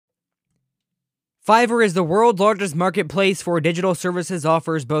Fiverr is the world's largest marketplace for digital services,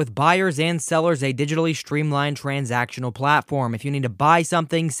 offers both buyers and sellers a digitally streamlined transactional platform. If you need to buy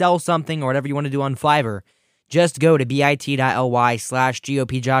something, sell something, or whatever you want to do on Fiverr, just go to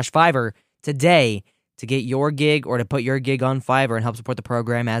bit.ly/GOPJoshFiverr today to get your gig or to put your gig on Fiverr and help support the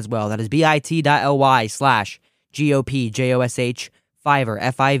program as well. That is bit.ly/GOPJOSH Fiverr,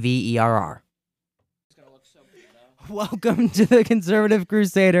 Fiverr. Welcome to the Conservative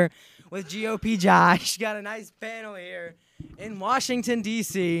Crusader with GOP Josh. Got a nice panel here in Washington,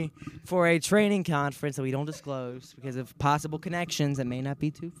 D.C. for a training conference that we don't disclose because of possible connections that may not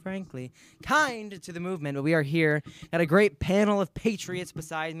be too, frankly, kind to the movement. But we are here. Got a great panel of patriots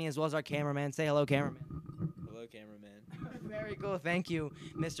beside me as well as our cameraman. Say hello, cameraman. Hello, cameraman. Very cool. Thank you,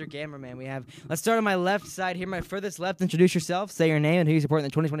 Mr. Cameraman. Let's start on my left side here. My furthest left, introduce yourself, say your name, and who you support in the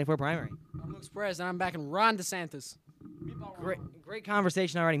 2024 primary. I'm Perez, and I'm back in Ron DeSantis. Great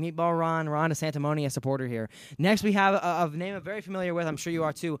conversation already. Meatball Ron DeSantimony, a supporter here. Next, we have a name I'm very familiar with. I'm sure you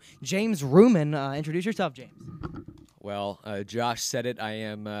are too. James Ruehmann. Introduce yourself, James. Well, Josh said it. I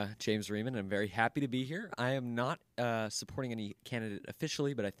am James Ruehmann. I'm very happy to be here. I am not supporting any candidate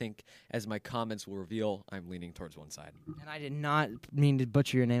officially, but I think as my comments will reveal, I'm leaning towards one side. And I did not mean to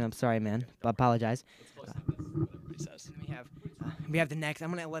butcher your name. I'm sorry, man. I apologize. What everybody says. We have the next. I'm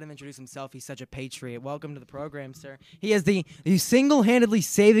going to let him introduce himself. He's such a patriot. Welcome to the program, sir. He is the single-handedly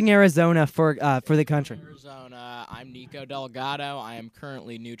saving Arizona for the country. Arizona. I'm Nico Delgado. I am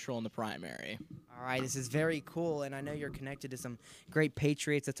currently neutral in the primary. All right, this is very cool, and I know you're connected to some great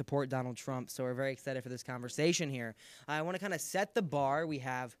patriots that support Donald Trump, so we're very excited for this conversation here. I want to kind of set the bar. We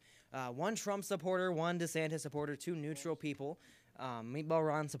have one Trump supporter, one DeSantis supporter, two neutral people. Meatball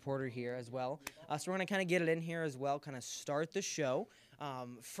Ron supporter here as well. So we're going to kind of get it in here as well, kind of start the show.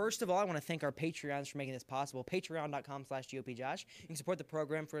 First of all, I want to thank our Patreons for making this possible. Patreon.com/GOPJosh. You can support the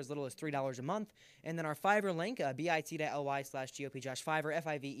program for as little as $3 a month. And then our Fiverr link, bit.ly/GOPJosh Fiverr,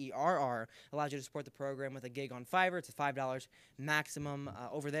 Fiverr, allows you to support the program with a gig on Fiverr. It's a $5 maximum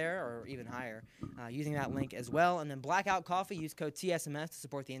over there, or even higher, using that link as well. And then Blackout Coffee, use code TSMS to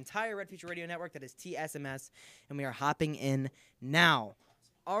support the entire Red Future Radio Network. That is TSMS. And we are hopping in now.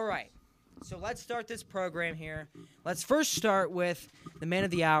 All right. So let's start this program here. Let's first start with the man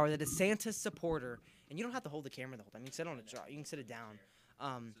of the hour, the DeSantis supporter. And you don't have to hold the camera the whole time. You can sit on a jar. You can sit it down.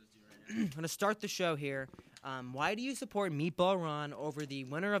 I'm going to start the show here. Why do you support Meatball Ron over the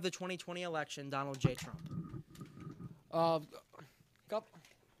winner of the 2020 election, Donald J. Trump?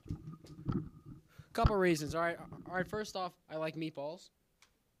 Couple reasons. All right. First off, I like meatballs.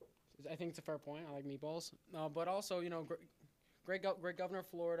 I think it's a fair point. I like meatballs. But also, great governor of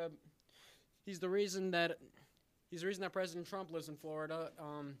Florida. He's the reason that President Trump lives in Florida.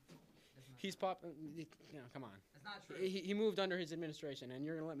 He's come on. That's not true. He moved under his administration, and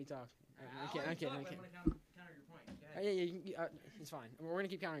you're gonna let me talk. I can't. I want to counter your point. It's fine. We're gonna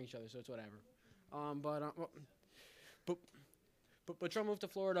keep countering each other, so it's whatever. But Trump moved to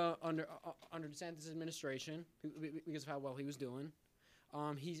Florida under DeSantis' administration because of how well he was doing.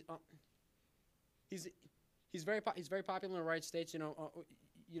 He's very popular in the right states.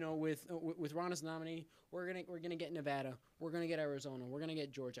 With Ron as nominee, we're gonna get Nevada, we're gonna get Arizona, we're gonna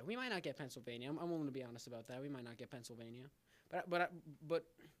get Georgia. We might not get Pennsylvania. I'm willing to be honest about that. We might not get Pennsylvania, but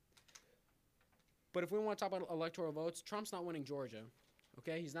if we want to talk about electoral votes, Trump's not winning Georgia.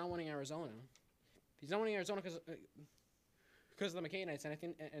 Okay, he's not winning Arizona. He's not winning Arizona because of the McCainites, and I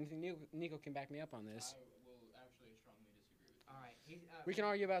think Nico can back me up on this. I will actually strongly disagree with you. All right. We can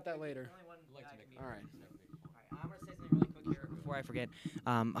argue about that later. All right. I'm going to say something really quick here before I forget.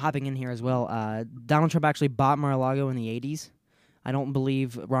 Hopping in here as well, Donald Trump actually bought Mar-a-Lago in the 80s. I don't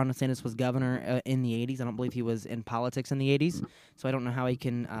believe Ron DeSantis was governor in the 80s. I don't believe he was in politics in the 80s. So I don't know how he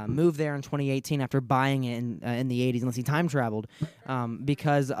can move there in 2018 after buying it in the 80s, unless he time traveled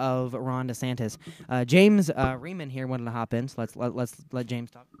because of Ron DeSantis. James Ruehmann here wanted to hop in, so let's let James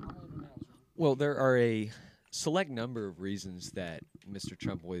talk. Well, there are a select number of reasons that Mr.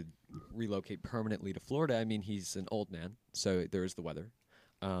 Trump would relocate permanently to Florida. I mean, he's an old man, so there is the weather.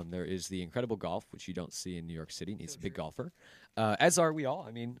 There is the incredible golf, which you don't see in New York City. He's a big golfer, as are we all.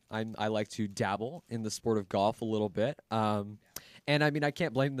 I mean, I like to dabble in the sport of golf a little bit. And, I mean, I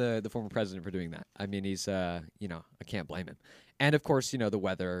can't blame the former president for doing that. I mean, he's, I can't blame him. And, of course, the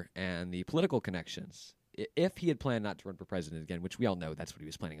weather and the political connections. If he had planned not to run for president again, which we all know that's what he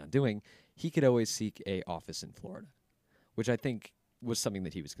was planning on doing, he could always seek a office in Florida, which I think was something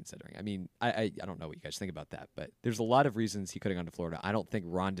that he was considering. I mean, I don't know what you guys think about that, but there's a lot of reasons he could have gone to Florida. I don't think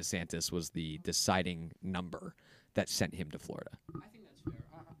Ron DeSantis was the deciding number that sent him to Florida. I think that's fair.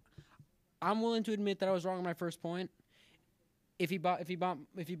 I'm willing to admit that I was wrong on my first point. if he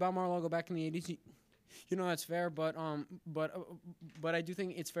bought Mar-a-Lago back in the 80s, that's fair. But I do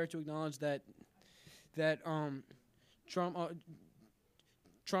think it's fair to acknowledge that Trump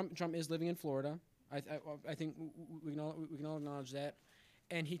is living in Florida. I think we can all acknowledge that,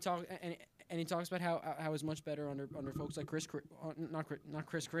 and he talks about how it's much better under folks like not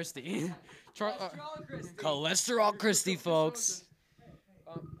Chris Christie. Cholesterol Christie, folks.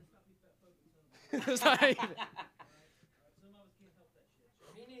 Sorry.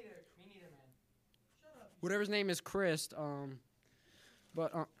 Whatever his name is, Chris.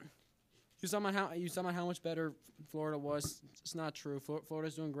 But you somehow how much better Florida was. It's not true.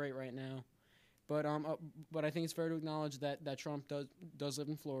 Florida's doing great right now. But I think it's fair to acknowledge that Trump does live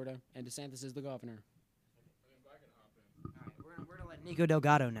in Florida, and DeSantis is the governor. All right, we're gonna let Nico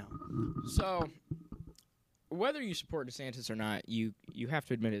Delgado know. So, whether you support DeSantis or not, you have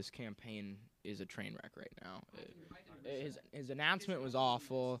to admit his campaign is a train wreck right now. His announcement was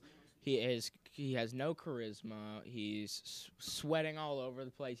awful. He has no charisma. He's sweating all over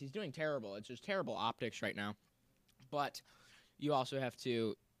the place. He's doing terrible. It's just terrible optics right now. But you also have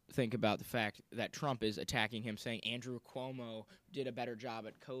to think about the fact that Trump is attacking him, saying Andrew Cuomo did a better job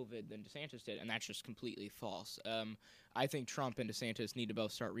at COVID than DeSantis did, and that's just completely false. I think Trump and DeSantis need to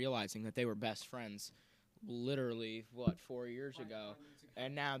both start realizing that they were best friends literally, 4 years ago,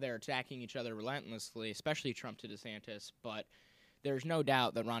 and now they're attacking each other relentlessly, especially Trump to DeSantis, but there's no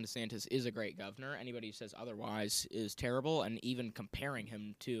doubt that Ron DeSantis is a great governor. Anybody who says otherwise is terrible, and even comparing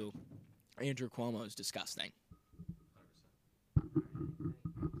him to Andrew Cuomo is disgusting.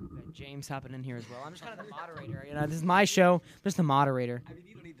 James hopping in here as well. I'm just kind of the moderator. This is my show. I'm just the moderator. I mean,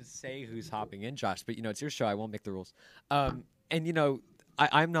 you don't need to say who's hopping in, Josh, but, it's your show. I won't make the rules. And,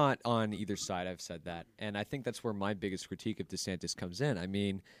 I'm not on either side. I've said that. And I think that's where my biggest critique of DeSantis comes in. I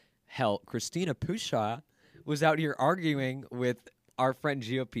mean, hell, Christina Pushaw was out here arguing with our friend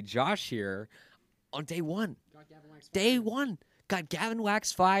GOP Josh here on day one. Day one. Got Gavin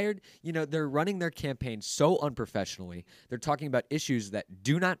Wax fired. They're running their campaign so unprofessionally. They're talking about issues that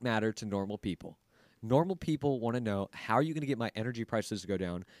do not matter to normal people. Normal people want to know, how are you going to get my energy prices to go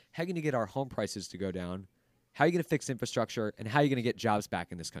down? How are you going to get our home prices to go down? How are you going to fix infrastructure? And how are you going to get jobs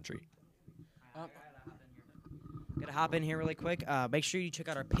back in this country? Gonna hop in here really quick. Make sure you check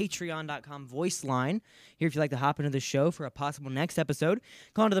out our patreon.com voice line here if you'd like to hop into the show for a possible next episode.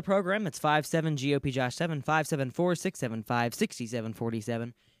 Call into the program. It's 57-GOP-Josh-7, 574-675-6747.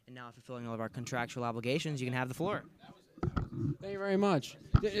 And now, fulfilling all of our contractual obligations, you can have the floor. Thank you very much.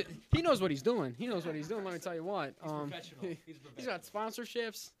 He knows what he's doing. Let me tell you what. He's professional. He's got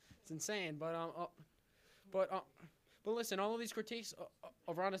sponsorships. It's insane. But listen, all of these critiques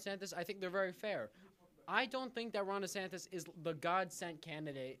of Ron DeSantis, I think they're very fair. I don't think that Ron DeSantis is the God-sent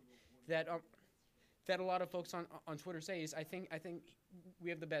candidate that a lot of folks on Twitter say. I think we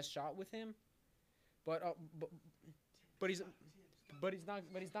have the best shot with him, but he's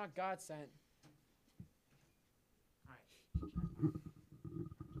not God-sent.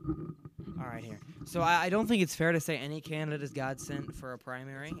 All right, here. So I don't think it's fair to say any candidate is God-sent for a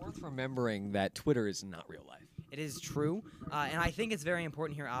primary. It's worth remembering that Twitter is not real life. It is true, and I think it's very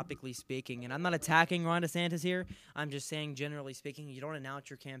important here, optically speaking. And I'm not attacking Ron DeSantis here. I'm just saying, generally speaking, you don't announce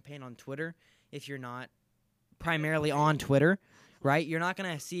your campaign on Twitter if you're not primarily on Twitter, right? You're not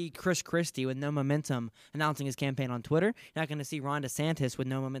going to see Chris Christie with no momentum announcing his campaign on Twitter. You're not going to see Ron DeSantis with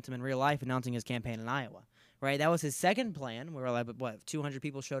no momentum in real life announcing his campaign in Iowa, right? That was his second plan, where 200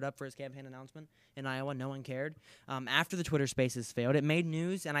 people showed up for his campaign announcement in Iowa. No one cared. After the Twitter Spaces failed, it made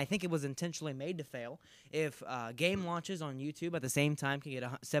news, and I think it was intentionally made to fail. If game launches on YouTube at the same time can get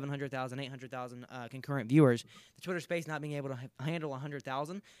 700,000, 800,000 concurrent viewers, the Twitter Space not being able to handle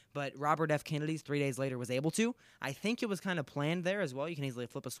 100,000, but Robert F. Kennedy's 3 days later was able to. I think it was kind of planned there as well. You can easily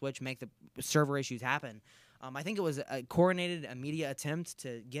flip a switch, make the server issues happen. I think it was a coordinated media attempt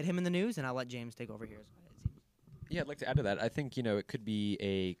to get him in the news, and I'll let James take over here as well. Yeah, I'd like to add to that. I think, it could be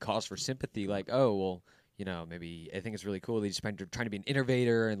a cause for sympathy, like, oh, well, maybe I think it's really cool that he's trying to be an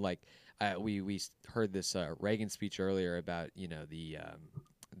innovator, and we heard this Reagan speech earlier about, the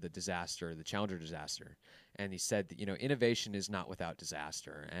disaster, the Challenger disaster, and he said that, innovation is not without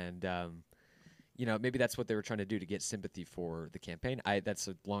disaster, and maybe that's what they were trying to do to get sympathy for the campaign. That's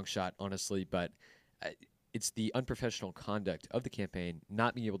a long shot, honestly, but it's the unprofessional conduct of the campaign,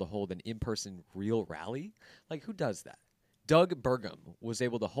 not being able to hold an in-person real rally. Like, who does that? Doug Burgum was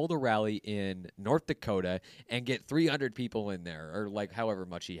able to hold a rally in North Dakota and get 300 people in there, or however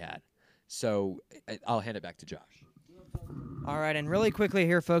much he had. So I'll hand it back to Josh. All right, and really quickly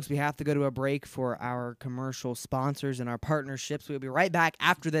here, folks, we have to go to a break for our commercial sponsors and our partnerships. We'll be right back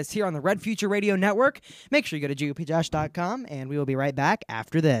after this here on the Red Future Radio Network. Make sure you go to gopjosh.com, and we will be right back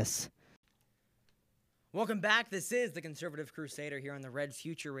after this. Welcome back. This is the Conservative Crusader here on the Red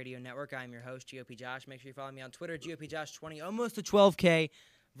Future Radio Network. I'm your host, GOP Josh. Make sure you follow me on Twitter, GOPJosh20, almost to 12K.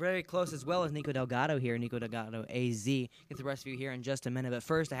 Very close as well as Nico Delgado here, Nico Delgado AZ. Get the rest of you here in just a minute. But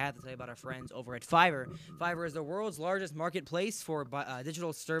first, I have to tell you about our friends over at Fiverr. Fiverr is the world's largest marketplace for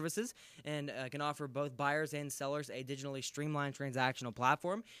digital services and can offer both buyers and sellers a digitally streamlined transactional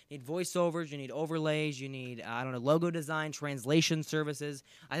platform. You need voiceovers, you need overlays, you need, logo design, translation services.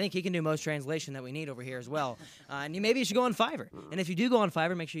 I think he can do most translation that we need over here as well. And maybe you should go on Fiverr. And if you do go on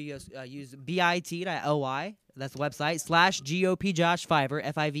Fiverr, make sure you use bit.ly. That's the website, /GOPJosh Fiverr,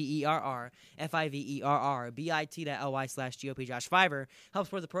 Fiverr, Fiverr, bit.ly /GOPJosh Fiverr. Help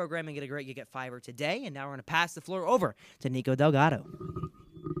support the program and get a great gig at Fiverr today. And now we're going to pass the floor over to Nico Delgado.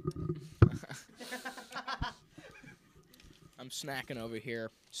 I'm snacking over here.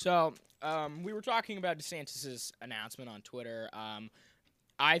 So, we were talking about DeSantis' announcement on Twitter.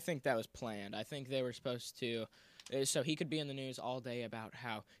 I think that was planned. I think they were supposed to... So he could be in the news all day about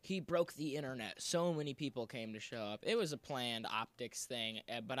how he broke the internet. So many people came to show up. It was a planned optics thing,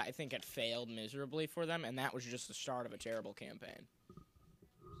 but I think it failed miserably for them, and that was just the start of a terrible campaign.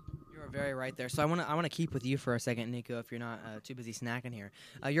 You're very right there. So I want to keep with you for a second, Nico, if you're not too busy snacking here.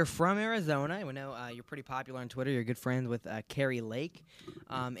 You're from Arizona. We know you're pretty popular on Twitter. You're good friends with Carrie Lake.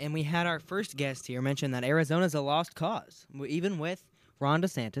 And we had our first guest here mention that Arizona's a lost cause, even with Ron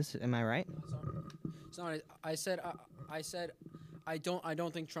DeSantis. Am I right? Sorry, I said I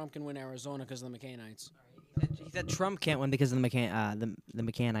don't think Trump can win Arizona because of the McCainites. He said Trump can't win because of the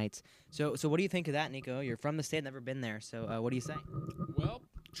McCainites. So what do you think of that, Nico? You're from the state, never been there. So what do you say? Well,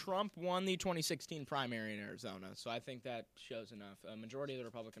 Trump won the 2016 primary in Arizona, so I think that shows enough. A majority of the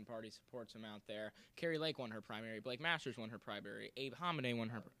Republican Party supports him out there. Carrie Lake won her primary. Blake Masters won her primary. Abe Hamadeh won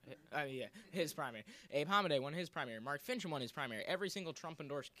his primary. Abe Hamadeh won his primary. Mark Finchem won his primary. Every single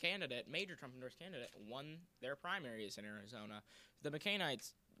Trump-endorsed candidate, major Trump-endorsed candidate, won their primaries in Arizona. The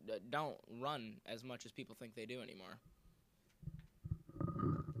McCainites don't run as much as people think they do anymore.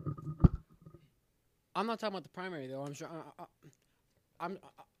 I'm not talking about the primary though. I'm sure.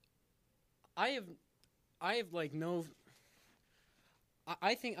 I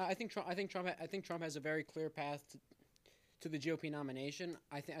think Trump has a very clear path to the GOP nomination.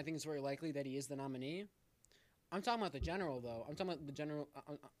 I think it's very likely that he is the nominee. I'm talking about the general though. I'm talking about the general.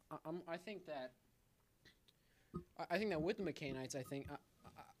 I think that with the McCainites, I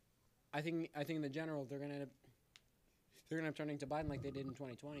think the general they're gonna end up turning to Biden like they did in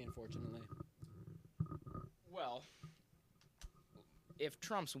 2020. Unfortunately. Well, if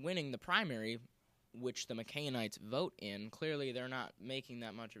Trump's winning the primary, which the McCainites vote in, clearly they're not making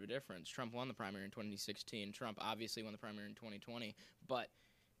that much of a difference. Trump won the primary in 2016. Trump obviously won the primary in 2020. But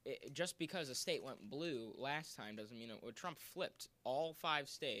just because a state went blue last time doesn't mean it. Trump flipped all 5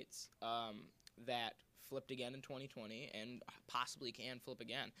 states that flipped again in 2020 and possibly can flip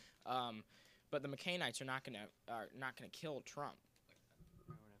again. But the McCainites are not gonna kill Trump.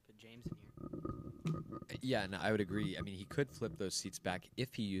 I want to put James in here. Yeah, and I would agree. I mean, he could flip those seats back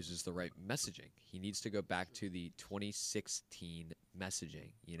if he uses the right messaging. He needs to go back to the 2016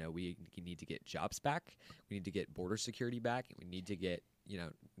 messaging. We need to get jobs back. We need to get border security back. We need to get,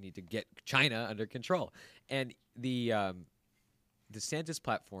 China under control. And the DeSantis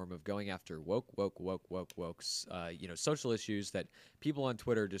platform of going after wokes, social issues that people on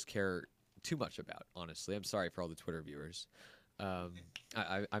Twitter just care too much about. Honestly, I'm sorry for all the Twitter viewers.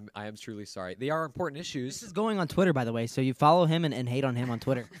 I am truly sorry. They are important issues. This is going on Twitter, by the way, so you follow him and hate on him on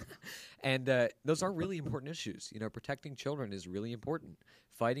Twitter. And those are really important issues. Protecting children is really important.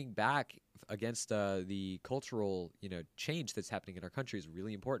 Fighting back against the cultural, change that's happening in our country is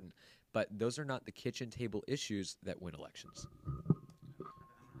really important. But those are not the kitchen table issues that win elections.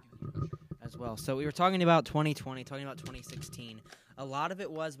 As well. So we were talking about 2020, talking about 2016. A lot of it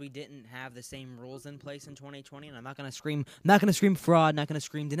was we didn't have the same rules in place in 2020, and I'm not going to scream fraud, not going to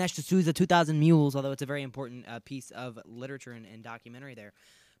scream Dinesh D'Souza 2,000 Mules, although it's a very important piece of literature and documentary there.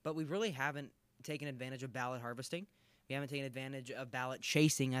 But we really haven't taken advantage of ballot harvesting. We haven't taken advantage of ballot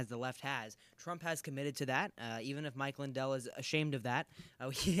chasing as the left has. Trump has committed to that, even if Mike Lindell is ashamed of that.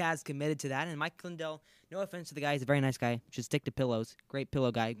 He has committed to that. And Mike Lindell, no offense to the guy, he's a very nice guy. Should stick to pillows. Great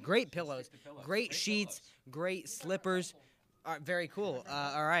pillow guy. Great pillows. Great sheets. Great slippers. Very cool.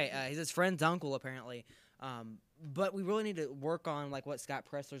 All right. He's his friend's uncle, apparently. But we really need to work on like what Scott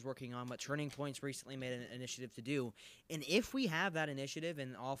Pressler's working on, what Turning Point's recently made an initiative to do. And if we have that initiative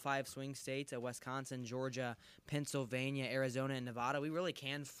in all 5 swing states, Wisconsin, Georgia, Pennsylvania, Arizona, and Nevada, we really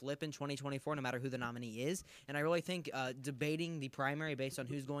can flip in 2024 no matter who the nominee is. And I really think debating the primary based on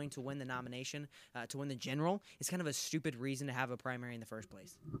who's going to win the nomination to win the general is kind of a stupid reason to have a primary in the first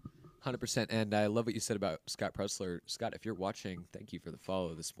place. 100%. And I love what you said about Scott Pressler. Scott, if you're watching, thank you for the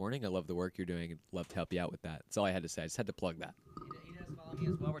follow this morning. I love the work you're doing and love to help you out with that. That's all I had to say. I just had to plug that. He does follow me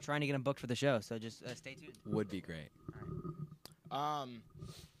as well. We're trying to get him booked for the show, so just stay tuned. Would be great. All right. Did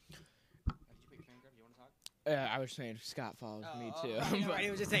you put your finger up? You want to talk? I was saying Scott follows me too. He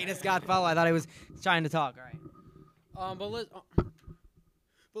was just saying to Scott follow. I thought he was trying to talk. All right.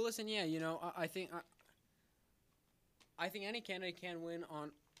 But listen, yeah, you know, I think any candidate can win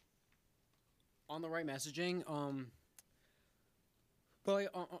on the right messaging.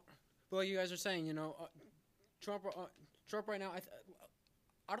 But like you guys are saying, you know, Trump right now.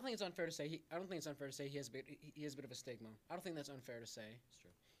 I don't think it's unfair to say he has a bit of a stigma. I don't think that's unfair to say. It's true.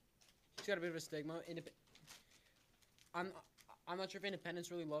 He's got a bit of a stigma. I'm not sure if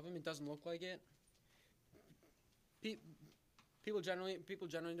independents really love him. It doesn't look like it. People generally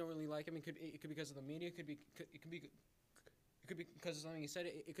don't really like him. It could be because of the media. It could be because of something he said.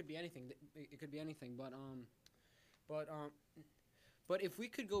 It could be anything. It could be anything. But if we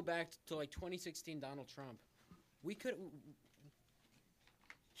could go back to like 2016 Donald Trump,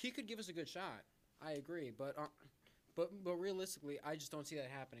 he could give us a good shot. I agree, but realistically, I just don't see that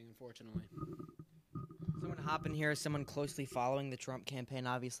happening, unfortunately. Someone hop in here, someone closely following the Trump campaign.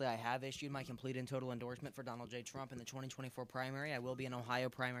 Obviously, I have issued my complete and total endorsement for Donald J. Trump in the 2024 primary. I will be an Ohio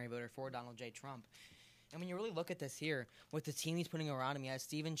primary voter for Donald J. Trump. And when you really look at this here, with the team he's putting around him, he has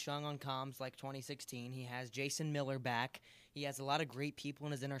Stephen Chung on comms like 2016. He has Jason Miller back. He has a lot of great people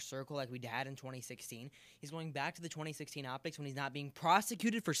in his inner circle like we had in 2016. He's going back to the 2016 optics when he's not being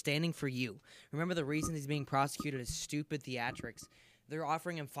prosecuted for standing for you. Remember, the reason he's being prosecuted is stupid theatrics. They're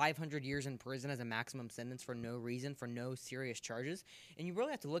offering him 500 years in prison as a maximum sentence for no reason, for no serious charges. And you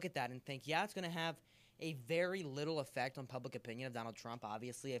really have to look at that and think, yeah, it's going to have a very little effect on public opinion of Donald Trump.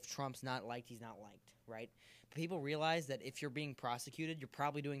 Obviously, if Trump's not liked, he's not liked, right? But people realize that if you're being prosecuted, you're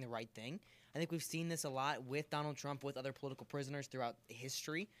probably doing the right thing. I think we've seen this a lot with Donald Trump, with other political prisoners throughout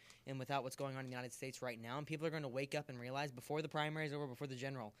history, and without what's going on in the United States right now. And people are going to wake up and realize before the primary is over, before the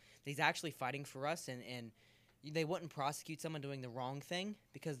general, that he's actually fighting for us, and they wouldn't prosecute someone doing the wrong thing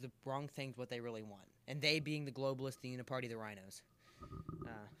because the wrong thing's what they really want. And they being the globalists, the uniparty, the rhinos.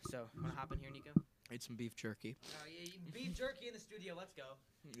 So, want to hop in here, Nico? Ate some beef jerky. Yeah, beef jerky in the studio. Let's go.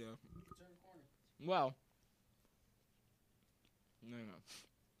 Yeah. Well. No.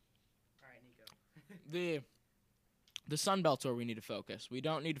 All right, Nico. The Sun Belt's where we need to focus. We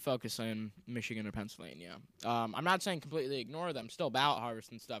don't need to focus on Michigan or Pennsylvania. I'm not saying completely ignore them. Still ballot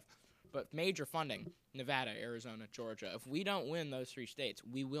harvest and stuff. But major funding, Nevada, Arizona, Georgia. If we don't win those 3 states,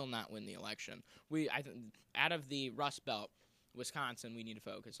 we will not win the election. Out of the Rust Belt, Wisconsin, we need to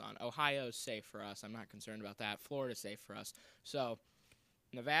focus on. Ohio's safe for us. I'm not concerned about that. Florida's safe for us. So,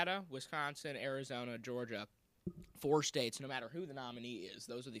 Nevada, Wisconsin, Arizona, Georgia, 4 states, no matter who the nominee is,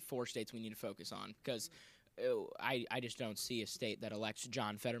 those are the 4 states we need to focus on. Because I just don't see a state that elects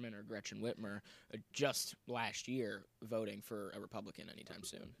John Fetterman or Gretchen Whitmer just last year voting for a Republican anytime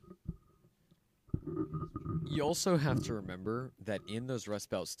soon. You also have to remember that in those Rust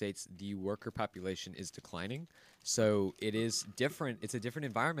Belt states, the worker population is declining. So it is different. It's a different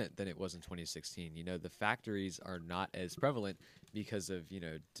environment than it was in 2016. You know, the factories are not as prevalent because of,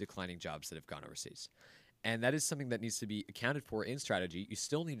 declining jobs that have gone overseas. And that is something that needs to be accounted for in strategy. You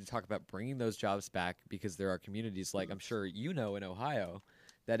still need to talk about bringing those jobs back because there are communities like I'm sure you know in Ohio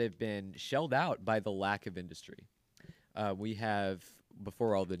that have been shelled out by the lack of industry. We have,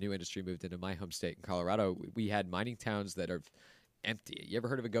 before all the new industry moved into my home state in Colorado, we had mining towns that are empty. You ever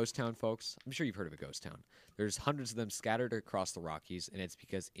heard of a ghost town, folks? I'm sure you've heard of a ghost town. There's hundreds of them scattered across the Rockies, and it's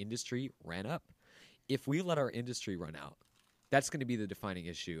because industry ran up. If we let our industry run out, that's going to be the defining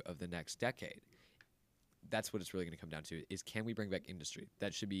issue of the next decade. That's what it's really going to come down to, is can we bring back industry?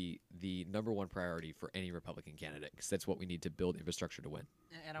 That should be the number one priority for any Republican candidate, because that's what we need to build infrastructure to win.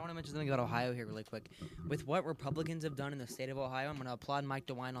 And I want to mention something about Ohio here really quick. With what Republicans have done in the state of Ohio, I'm going to applaud Mike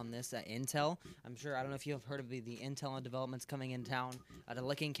DeWine on this Intel. I don't know if you have heard of the Intel developments coming in town to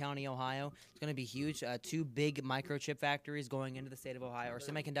Licking County, Ohio. It's going to be huge. 2 big microchip factories going into the state of Ohio, or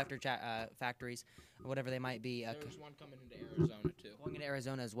semiconductor factories, or whatever they might be. There's one coming into Arizona, too. Going into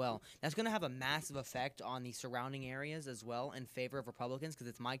Arizona as well. That's going to have a massive effect on the surrounding areas as well in favor of Republicans because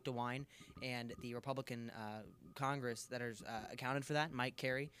it's Mike DeWine decline, and the Republican Congress that is accounted for that, Mike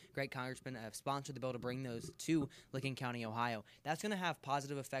Carey, great congressman, have sponsored the bill to bring those to Licking County, Ohio. That's going to have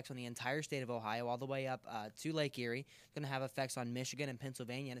positive effects on the entire state of Ohio, all the way up to Lake Erie. It's going to have effects on Michigan and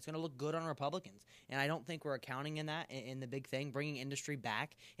Pennsylvania, and it's going to look good on Republicans. And I don't think we're accounting in that in the big thing, bringing industry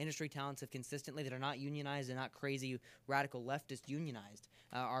back. Industry talents have consistently, that are not unionized and not crazy radical leftist unionized,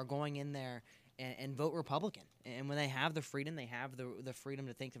 are going in there and vote Republican. And when they have the freedom, they have the freedom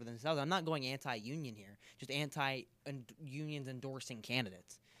to think for themselves. I'm not going anti-union here, just anti-unions endorsing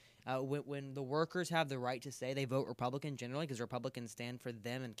candidates. When the workers have the right to say, they vote Republican generally, because Republicans stand for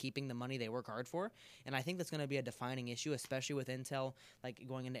them and keeping the money they work hard for. And I think that's going to be a defining issue, especially with Intel, like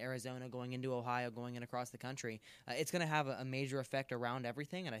going into Arizona, going into Ohio, going in across the country. It's going to have a major effect around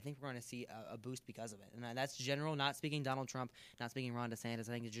everything, and I think we're going to see a boost because of it. And that's general, not speaking Donald Trump, not speaking Ron DeSantis.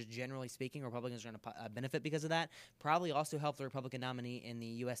 I think it's just generally speaking, Republicans are going to benefit because of that. Probably also help the Republican nominee in the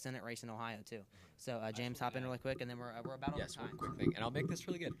U.S. Senate race in Ohio, too. So, James, hop in really quick, and then we're about Yes, on time. one quick thing, and I'll make this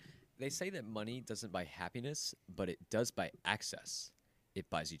really good. They say that money doesn't buy happiness, but it does buy access. It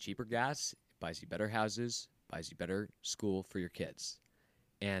buys you cheaper gas, it buys you better houses, buys you better school for your kids.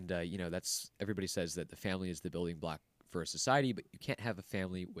 And, that's everybody says that the family is the building block for a society, but you can't have a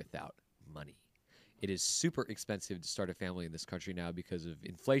family without money. It is super expensive to start a family in this country now because of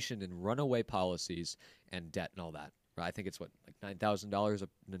inflation and runaway policies and debt and all that. Right? I think it's like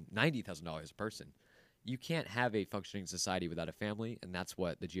 $90,000 a person. You can't have a functioning society without a family, and that's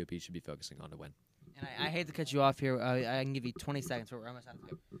what the GOP should be focusing on to win. And I hate to cut you off here. I can give you 20 seconds. We're almost out of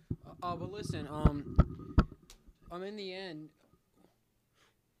time. But listen, in the end,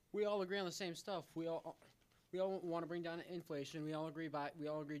 we all agree on the same stuff. We all want to bring down inflation. We all agree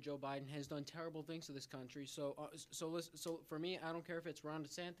Joe Biden has done terrible things to this country. So for me, I don't care if it's Ron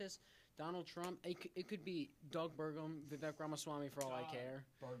DeSantis, Donald Trump. It could be Doug Burgum, Vivek Ramaswamy, for all I care.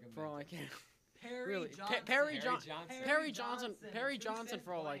 For all I care. Really. Perry Johnson,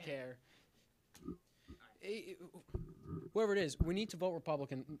 for all I care. Whoever it is, we need to vote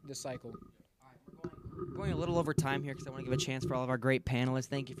Republican this cycle. We're going a little over time here because I want to give a chance for all of our great panelists.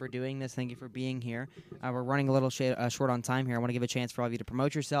 Thank you for doing this. Thank you for being here. We're running a little short on time here. I want to give a chance for all of you to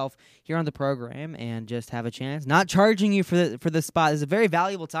promote yourself here on the program and just have a chance. Not charging you for the spot. It's a very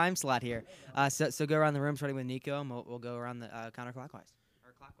valuable time slot here. So go around the room, starting with Nico, and we'll go around the counterclockwise.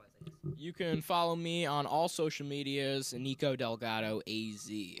 You can follow me on all social medias, Nico Delgado AZ.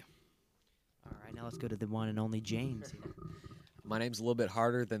 All right, now let's go to the one and only James. My name's a little bit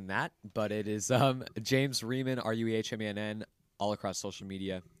harder than that, but it is James Ruehmann, Ruehmann, all across social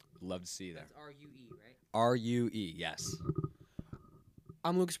media. Love to see you there. That's R-U-E, right? R-U-E, yes.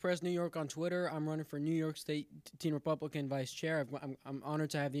 I'm Lucas Perez, New York on Twitter. I'm running for New York State Teen Republican Vice Chair. I'm honored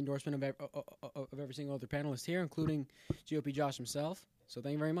to have the endorsement of every single other panelist here, including GOP Josh himself. So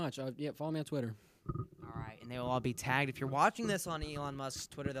thank you very much. Follow me on Twitter. All right, and they will all be tagged. If you're watching this on Elon Musk's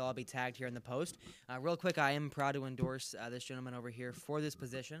Twitter, they'll all be tagged here in the post. Real quick, I am proud to endorse this gentleman over here for this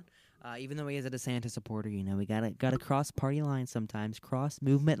position. Even though he is a DeSantis supporter, we gotta cross party lines sometimes, cross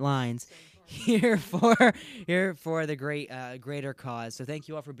movement lines here for the greater cause. So thank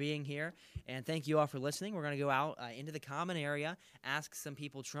you all for being here, and thank you all for listening. We're gonna go out into the common area, ask some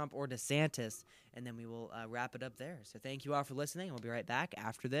people Trump or DeSantis, and then we will wrap it up there. So thank you all for listening, and we'll be right back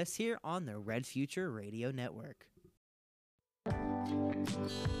after this here on the Red Future Radio Network.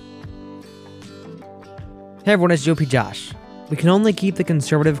 Hey everyone, it's GOP Josh. We can only keep the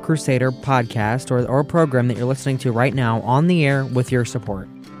Conservative Crusader podcast or program that you're listening to right now on the air with your support.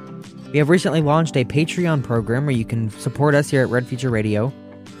 We have recently launched a Patreon program where you can support us here at Red Future Radio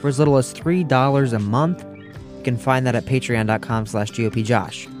for as little as $3 a month. You can find that at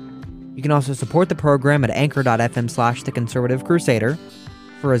patreon.com/GOPJosh. You can also support the program at anchor.fm/The Crusader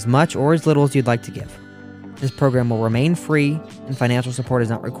for as much or as little as you'd like to give. This program will remain free, and financial support is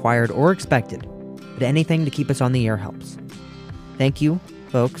not required or expected, but anything to keep us on the air helps. Thank you,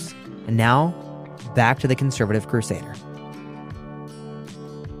 folks. And now, back to the Conservative Crusader.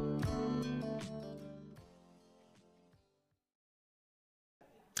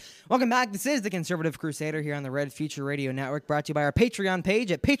 Welcome back. This is the Conservative Crusader here on the Red Future Radio Network, brought to you by our Patreon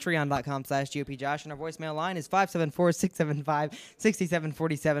page at patreon.com/GOPJosh, and our voicemail line is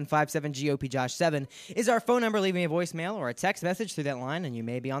 574-675-6747. 57GOPJosh7 is our phone number. Leave me a voicemail or a text message through that line, and you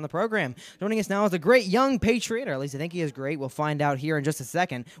may be on the program. Joining us now is a great young patriot, or at least I think he is great. We'll find out here in just a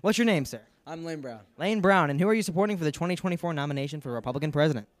second. What's your name, sir? I'm Lane Brown. Lane Brown. And who are you supporting for the 2024 nomination for Republican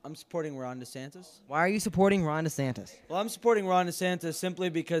president? I'm supporting Ron DeSantis. Why are you supporting Ron DeSantis? Well, I'm supporting Ron DeSantis simply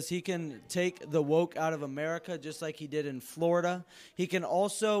because he can take the woke out of America just like he did in Florida. He can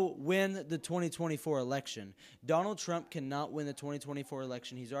also win the 2024 election. Donald Trump cannot win the 2024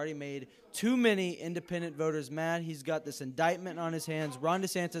 election. He's already made too many independent voters mad. He's got this indictment on his hands. Ron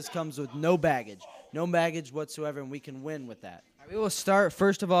DeSantis comes with no baggage whatsoever, and we can win with that. We will start,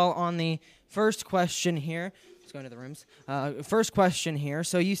 first of all, on the first question here. Let's go into the rooms. First question here.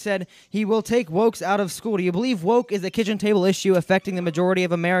 So you said he will take wokes out of school. Do you believe woke is a kitchen table issue affecting the majority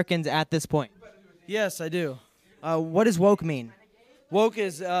of Americans at this point? Yes, I do. What does woke mean? Woke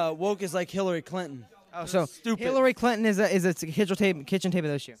is like Hillary Clinton. Oh, so Stupid. Hillary Clinton is a kitchen table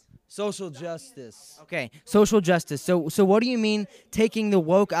issue. Social justice. Okay, social justice. So what do you mean taking the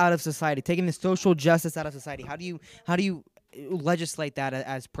woke out of society, taking the social justice out of society? How do you legislate that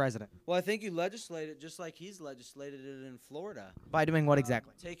as president? Well, I think you legislate it just like he's legislated it in Florida. By doing what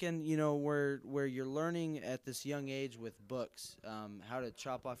exactly? Taking, where you're learning at this young age with books, how to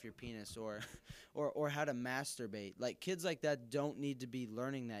chop off your penis or how to masturbate. Like, kids like that don't need to be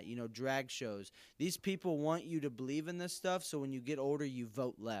learning that. Drag shows. These people want you to believe in this stuff, so when you get older, you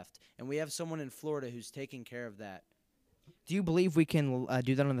vote left. And we have someone in Florida who's taking care of that. Do you believe we can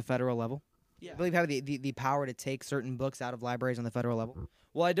do that on the federal level? Yeah. I believe have the power to take certain books out of libraries on the federal level?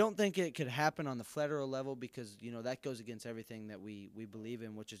 Well, I don't think it could happen on the federal level because, that goes against everything that we believe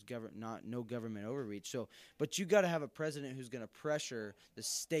in, which is no government overreach. So, but you got to have a president who's going to pressure the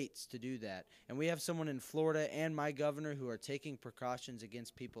states to do that. And we have someone in Florida and my governor who are taking precautions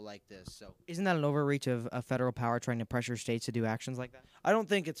against people like this. So, isn't that an overreach of federal power trying to pressure states to do actions like that? I don't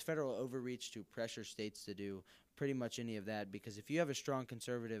think it's federal overreach to pressure states to do pretty much any of that, because if you have a strong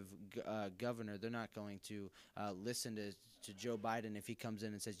conservative governor, they're not going to listen to Joe Biden if he comes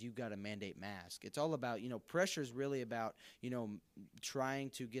in and says you've got to mandate mask. It's all about, pressure is really about, trying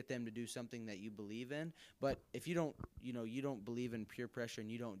to get them to do something that you believe in. But if you don't believe in peer pressure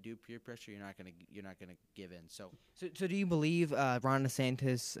and you don't do peer pressure, you're not gonna give in. So do you believe Ron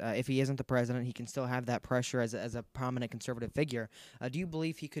DeSantis, if he isn't the president, he can still have that pressure as a prominent conservative figure? Do you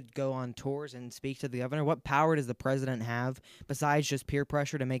believe he could go on tours and speak to the governor? What power does the president have besides just peer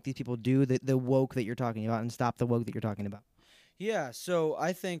pressure to make these people do the woke that you're talking about and stop the woke that you're talking about? Yeah, so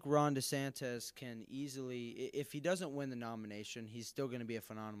I think Ron DeSantis can easily, if he doesn't win the nomination, he's still going to be a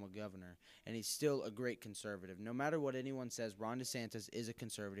phenomenal governor, and he's still a great conservative. No matter what anyone says, Ron DeSantis is a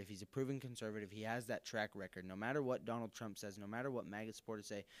conservative. He's a proven conservative. He has that track record. No matter what Donald Trump says, no matter what MAGA supporters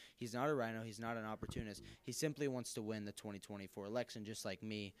say, he's not a rhino. He's not an opportunist. He simply wants to win the 2024 election, just like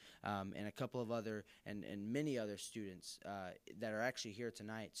me and a couple of other and many other students that are actually here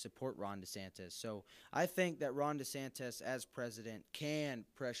tonight support Ron DeSantis. So I think that Ron DeSantis, as president, can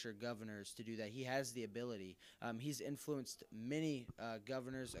pressure governors to do that. He has the ability. He's influenced many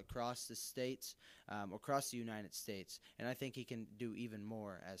governors across the states, across the United States, and I think he can do even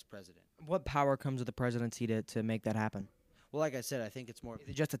more as president. What power comes with the presidency to make that happen? Well, like I said, I think it's more. Is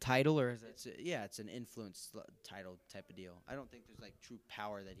it just a title, or is it? It's an influence title type of deal. I don't think there's like true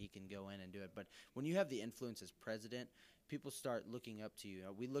power that he can go in and do it. But when you have the influence as president, people start looking up to you.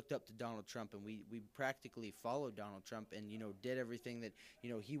 We looked up to Donald Trump, and we practically followed Donald Trump and, did everything that,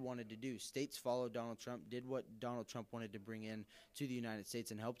 he wanted to do. States followed Donald Trump, did what Donald Trump wanted to bring in to the United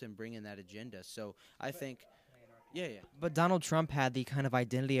States and helped him bring in that agenda. So I think – yeah. But Donald Trump had the kind of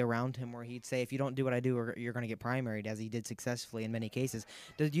identity around him where he'd say, if you don't do what I do, you're going to get primaried, as he did successfully in many cases.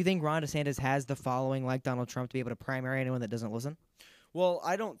 Do you think Ron DeSantis has the following like Donald Trump to be able to primary anyone that doesn't listen? Well,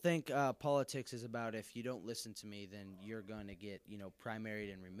 I don't think politics is about if you don't listen to me, then you're going to get,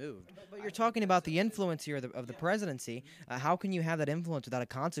 primaried and removed. But you're talking about the influence here of the presidency. How can you have that influence without a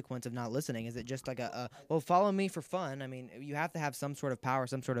consequence of not listening? Is it just like well, follow me for fun? I mean, you have to have some sort of power,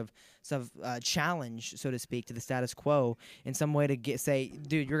 some sort of challenge, so to speak, to the status quo in some way to say,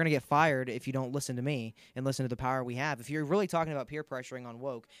 dude, you're going to get fired if you don't listen to me and listen to the power we have. If you're really talking about peer pressuring on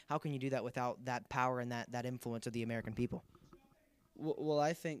woke, how can you do that without that power and that influence of the American people? Well,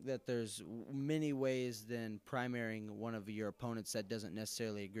 I think that there's many ways than primarying one of your opponents that doesn't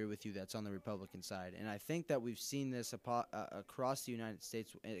necessarily agree with you that's on the Republican side. And I think that we've seen this across the United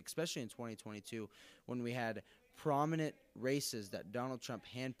States, especially in 2022, when we had prominent races that Donald Trump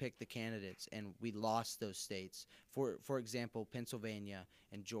handpicked the candidates, and we lost those states. For example, Pennsylvania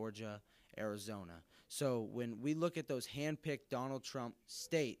and Georgia, Arizona. So when we look at those handpicked Donald Trump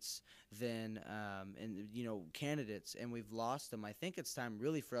states, then and candidates, and we've lost them, I think it's time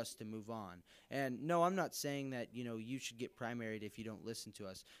really for us to move on. And no, I'm not saying that you should get primaried if you don't listen to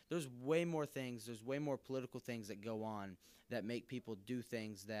us. There's way more things. There's way more political things that go on that make people do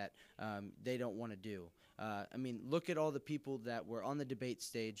things that they don't want to do. Look at all the people that were on the debate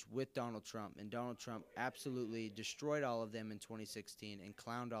stage with Donald Trump, and Donald Trump absolutely destroyed all of them in 2016 and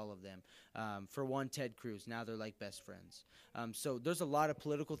clowned all of them. For one, Ted Cruz, now they're like best friends. So there's a lot of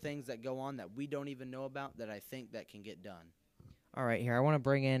political things that go on that we don't even know about that I think that can get done. All right, here I want to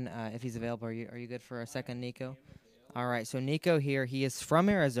bring in if he's available. Are you good for a second, Nico? All right, so Nico here, he is from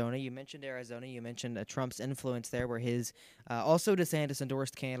Arizona. You mentioned Arizona. You mentioned Trump's influence there, where his also DeSantis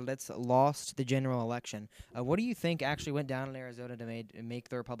endorsed candidates lost the general election. What do you think actually went down in Arizona to make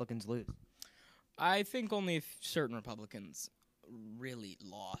the Republicans lose? I think only certain Republicans really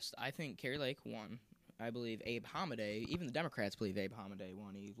lost. I think Kari Lake won. I believe Abe Hamadeh, even the Democrats believe Abe Hamadeh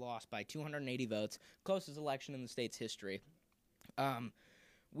won. He lost by 280 votes, closest election in the state's history.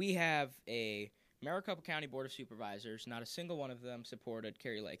 We have a Maricopa County Board of Supervisors. Not a single one of them supported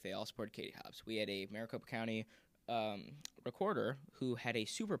Kari Lake. They all supported Katie Hobbs. We had a Maricopa County recorder who had a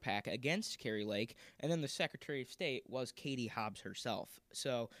super PAC against Kari Lake, and then the Secretary of State was Katie Hobbs herself.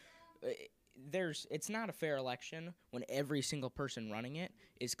 So it's not a fair election when every single person running it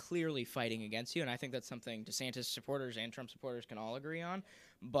is clearly fighting against you, and I think that's something DeSantis supporters and Trump supporters can all agree on.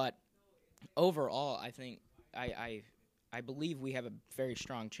 But overall, I think I believe we have a very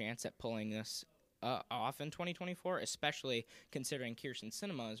strong chance at pulling this off in 2024, especially considering Kyrsten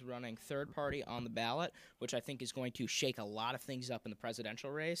Sinema is running third party on the ballot, which I think is going to shake a lot of things up in the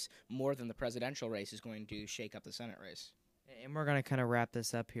presidential race, more than the presidential race is going to shake up the Senate race. And we're going to kind of wrap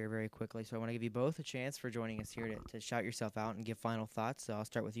this up here very quickly, so I want to give you both a chance for joining us here to shout yourself out and give final thoughts. So I'll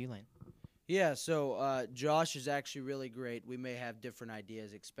start with you, Lane. Yeah, so Josh is actually really great. We may have different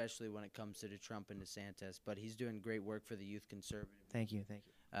ideas, especially when it comes to the Trump and DeSantis, but he's doing great work for the Youth Conservative. Thank you.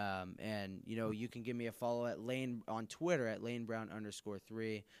 And you can give me a follow at Lane on Twitter at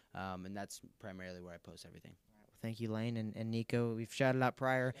LaneBrown_3, and that's primarily where I post everything. Thank you, Lane and Nico. We've shouted out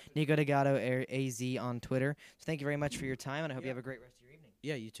prior. Nico Delgado, AZ on Twitter. So thank you very much for your time, and I hope you have a great rest of your evening.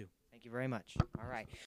 Yeah, you too. Thank you very much. All right.